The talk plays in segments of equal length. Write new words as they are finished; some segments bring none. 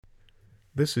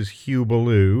This is Hugh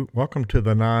Ballou. Welcome to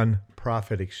the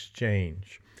Nonprofit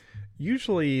Exchange.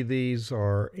 Usually these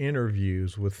are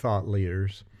interviews with thought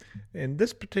leaders, and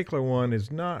this particular one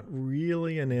is not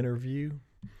really an interview.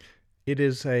 It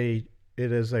is a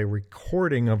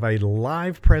recording of a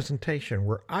live presentation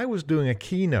where I was doing a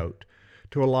keynote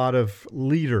to a lot of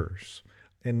leaders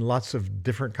in lots of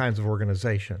different kinds of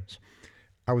organizations.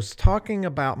 I was talking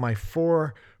about my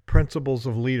 4 principles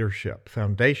of leadership: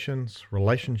 foundations,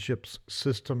 relationships,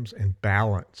 systems, and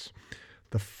balance.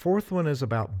 The 4th one is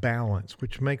about balance,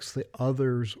 which makes the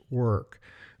others work.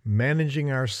 Managing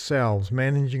ourselves,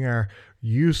 managing our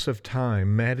use of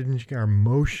time, managing our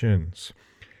emotions.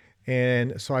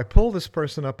 And so I pulled this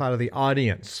person up out of the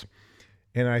audience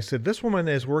and I said, this woman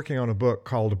is working on a book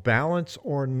called Balance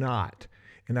or Not.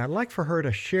 And I'd like for her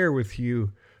to share with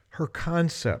you her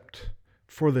concept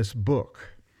for this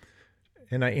book.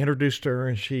 And I introduced her,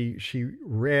 and she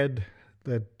read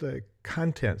the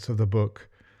contents of the book,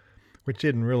 which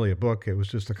isn't really a book, it was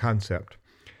just a concept.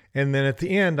 And then at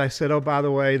the end, I said, oh, by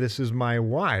the way, this is my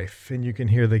wife, and you can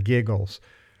hear the giggles.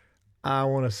 I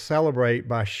want to celebrate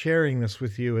by sharing this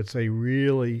with you. It's a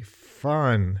really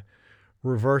fun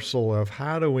reversal of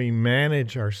how do we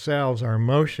manage ourselves, our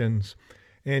emotions,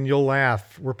 and you'll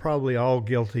laugh. We're probably all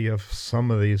guilty of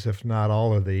some of these, if not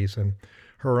all of these, and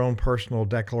her own personal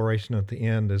declaration at the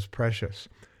end is precious.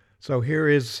 So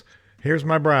here's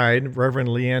my bride, Reverend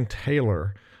Leigh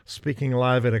Taylor, speaking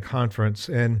live at a conference.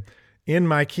 And in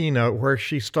my keynote, where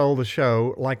she stole the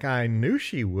show like I knew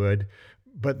she would,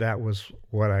 but that was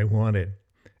what I wanted.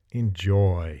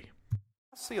 Enjoy.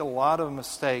 I see a lot of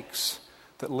mistakes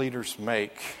that leaders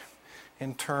make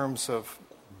in terms of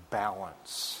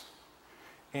balance.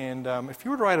 And if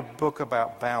you were to write a book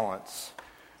about balance,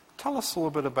 tell us a little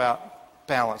bit about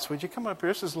balance. Would you come up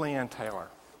here? This is Leigh Taylor.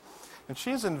 And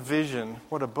she has envisioned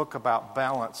what a book about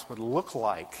balance would look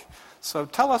like. So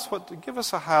give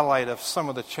us a highlight of some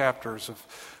of the chapters of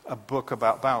a book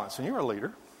about balance. And you're a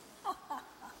leader.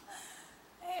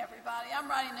 Hey everybody, I'm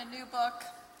writing a new book.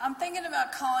 I'm thinking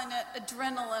about calling it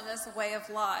Adrenaline as a Way of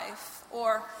Life.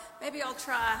 Or maybe I'll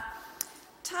try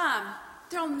Time.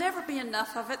 There'll never be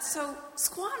enough of it, so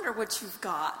squander what you've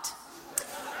got.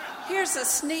 Here's a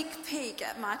sneak peek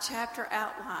at my chapter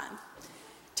outline.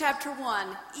 Chapter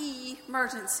 1,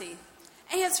 Emergency.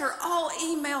 Answer all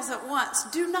emails at once.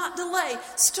 Do not delay.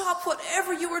 Stop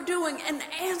whatever you are doing and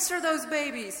answer those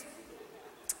babies.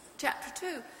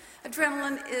 Chapter 2,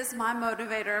 Adrenaline is my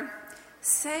motivator.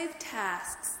 Save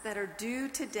tasks that are due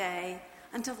today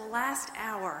until the last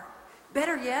hour.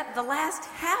 Better yet, the last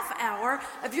half hour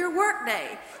of your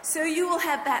workday, so you will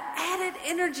have that added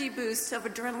energy boost of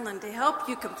adrenaline to help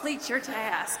you complete your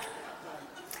task.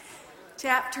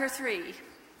 Chapter 3,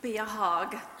 be a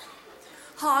hog.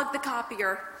 Hog the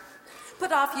copier.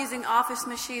 Put off using office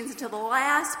machines until the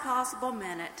last possible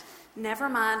minute. Never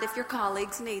mind if your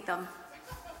colleagues need them.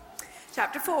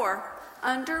 Chapter 4,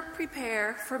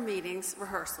 under-prepare for meetings,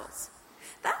 rehearsals.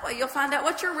 That way you'll find out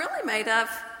what you're really made of.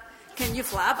 Can you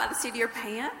fly by the seat of your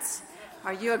pants?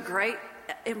 Are you great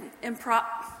at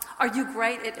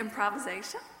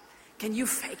improvisation? Can you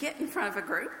fake it in front of a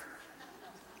group?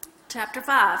 Chapter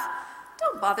 5,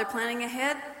 don't bother planning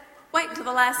ahead. Wait until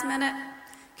the last minute.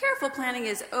 Careful planning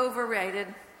is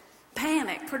overrated.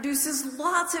 Panic produces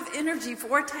lots of energy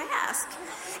for a task.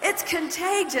 It's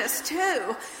contagious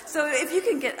too. So if you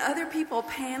can get other people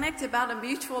panicked about a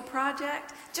mutual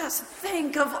project, just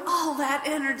think of all that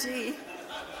energy.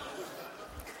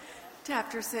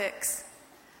 Chapter 6,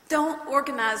 don't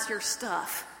organize your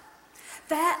stuff.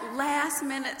 That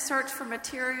last-minute search for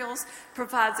materials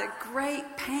provides a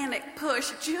great panic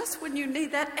push just when you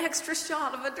need that extra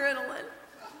shot of adrenaline.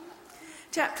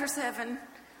 Chapter 7,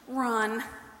 run.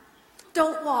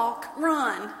 Don't walk,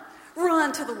 run.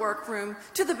 Run to the workroom,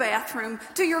 to the bathroom,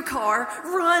 to your car.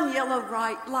 Run yellow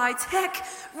lights. Heck,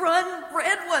 run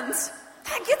red ones.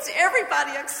 That gets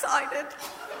everybody excited.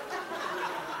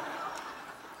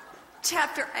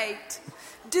 Chapter 8,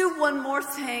 do one more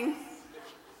thing.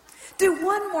 Do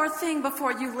one more thing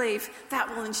before you leave.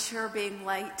 That will ensure being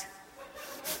late.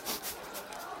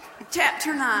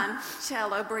 Chapter 9,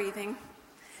 shallow breathing.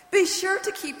 Be sure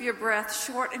to keep your breath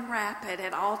short and rapid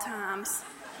at all times.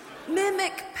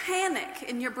 Mimic panic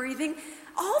in your breathing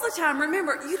all the time.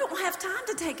 Remember, you don't have time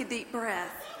to take a deep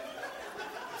breath.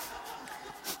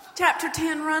 Chapter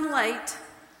 10, run late.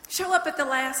 Show up at the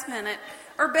last minute,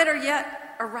 or better yet,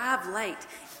 arrive late.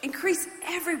 Increase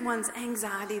everyone's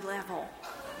anxiety level.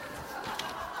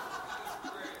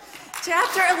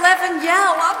 Chapter 11,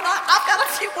 yell. I've got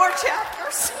a few more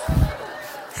chapters.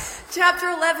 Chapter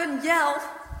 11, yell.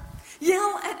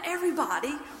 Yell at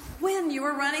everybody when you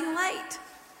are running late.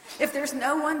 If there's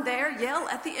no one there, yell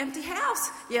at the empty house,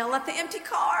 yell at the empty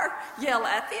car, yell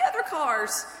at the other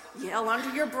cars, yell under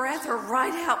your breath or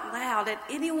write out loud at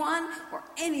anyone or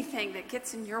anything that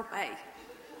gets in your way.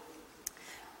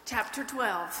 Chapter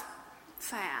 12,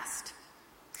 fast.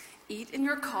 Eat in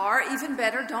your car, even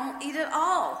better, don't eat at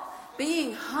all.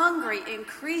 Being hungry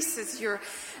increases your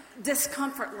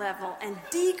discomfort level and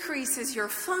decreases your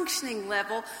functioning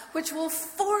level, which will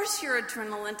force your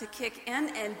adrenaline to kick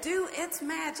in and do its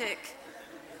magic.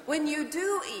 When you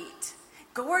do eat,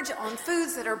 gorge on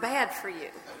foods that are bad for you.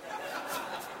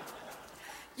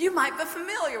 You might be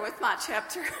familiar with my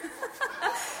chapter.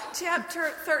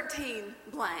 Chapter 13,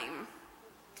 blame.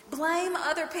 Blame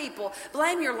other people.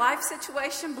 Blame your life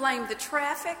situation. Blame the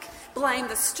traffic. Blame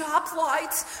the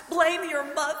stoplights. Blame your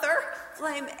mother.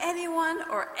 Blame anyone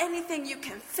or anything you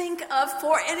can think of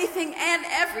for anything and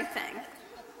everything.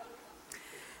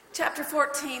 Chapter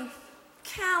 14,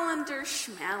 calendar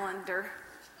schmalendar.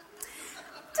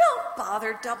 Don't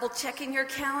bother double-checking your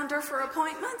calendar for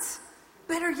appointments.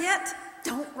 Better yet,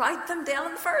 don't write them down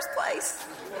in the first place.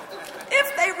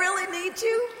 If they really need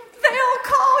you, they'll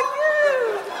call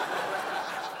you.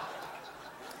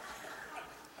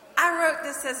 I wrote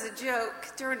this as a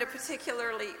joke during a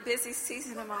particularly busy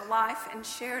season of my life and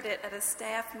shared it at a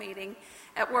staff meeting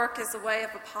at work as a way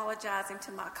of apologizing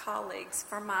to my colleagues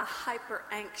for my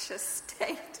hyper-anxious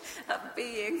state of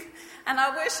being. And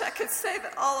I wish I could say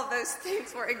that all of those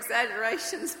things were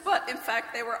exaggerations, but in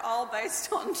fact they were all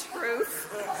based on truth.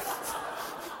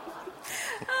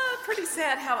 Pretty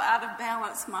sad how out of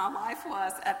balance my life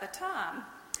was at the time.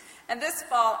 And this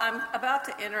fall, I'm about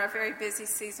to enter a very busy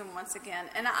season once again,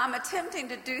 and I'm attempting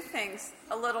to do things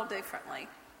a little differently,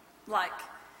 like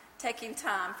taking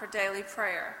time for daily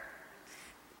prayer,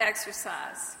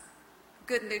 exercise,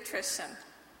 good nutrition,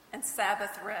 and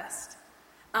Sabbath rest.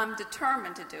 I'm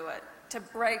determined to do it, to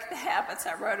break the habits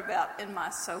I wrote about in my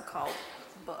so-called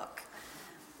book.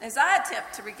 As I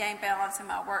attempt to regain balance in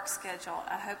my work schedule,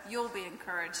 I hope you'll be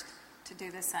encouraged to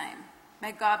do the same.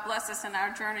 May God bless us in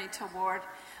our journey toward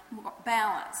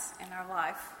balance in our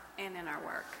life and in our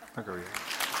work. Agreed.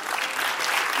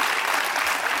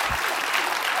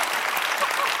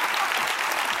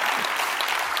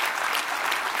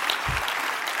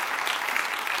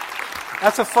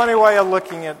 That's a funny way of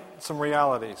looking at some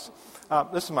realities.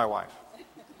 This is my wife.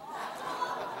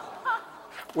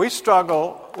 We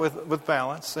struggle with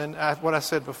balance, and what I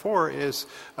said before is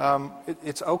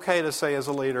it's okay to say as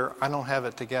a leader, I don't have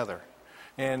it together.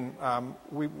 And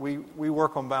we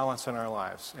work on balance in our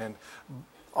lives. And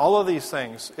all of these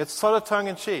things, it's sort of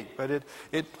tongue-in-cheek, but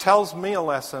it tells me a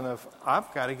lesson of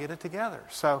I've got to get it together.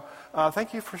 So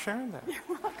thank you for sharing that. You're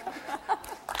welcome.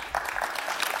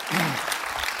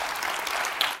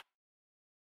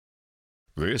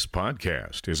 This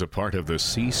podcast is a part of the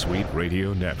C-Suite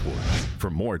Radio Network. For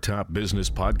more top business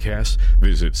podcasts,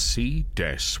 visit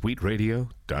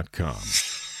c-suiteradio.com.